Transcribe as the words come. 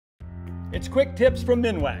It's quick tips from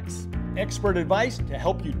Minwax, expert advice to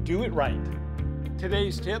help you do it right.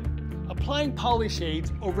 Today's tip, applying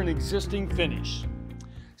Polyshades over an existing finish.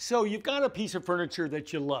 So you've got a piece of furniture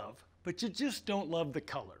that you love, but you just don't love the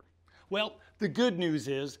color. Well, the good news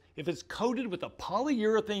is, if it's coated with a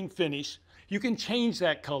polyurethane finish, you can change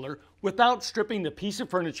that color without stripping the piece of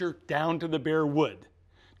furniture down to the bare wood.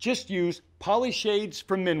 Just use Polyshades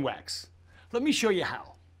from Minwax. Let me show you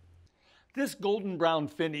how. This golden brown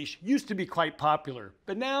finish used to be quite popular,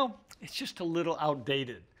 but now it's just a little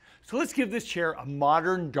outdated. So let's give this chair a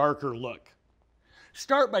modern, darker look.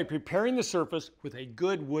 Start by preparing the surface with a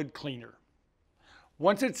good wood cleaner.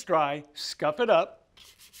 Once it's dry, scuff it up.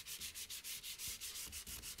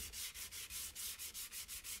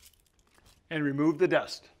 And remove the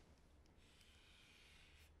dust.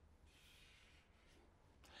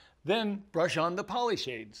 Then brush on the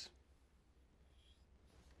Polyshades.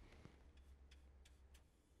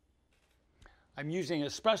 I'm using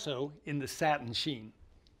espresso in the satin sheen.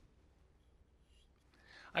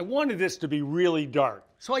 I wanted this to be really dark,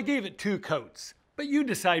 so I gave it 2 coats, but you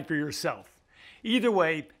decide for yourself. Either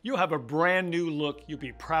way, you'll have a brand new look you'll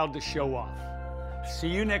be proud to show off. See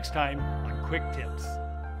you next time on Quick Tips.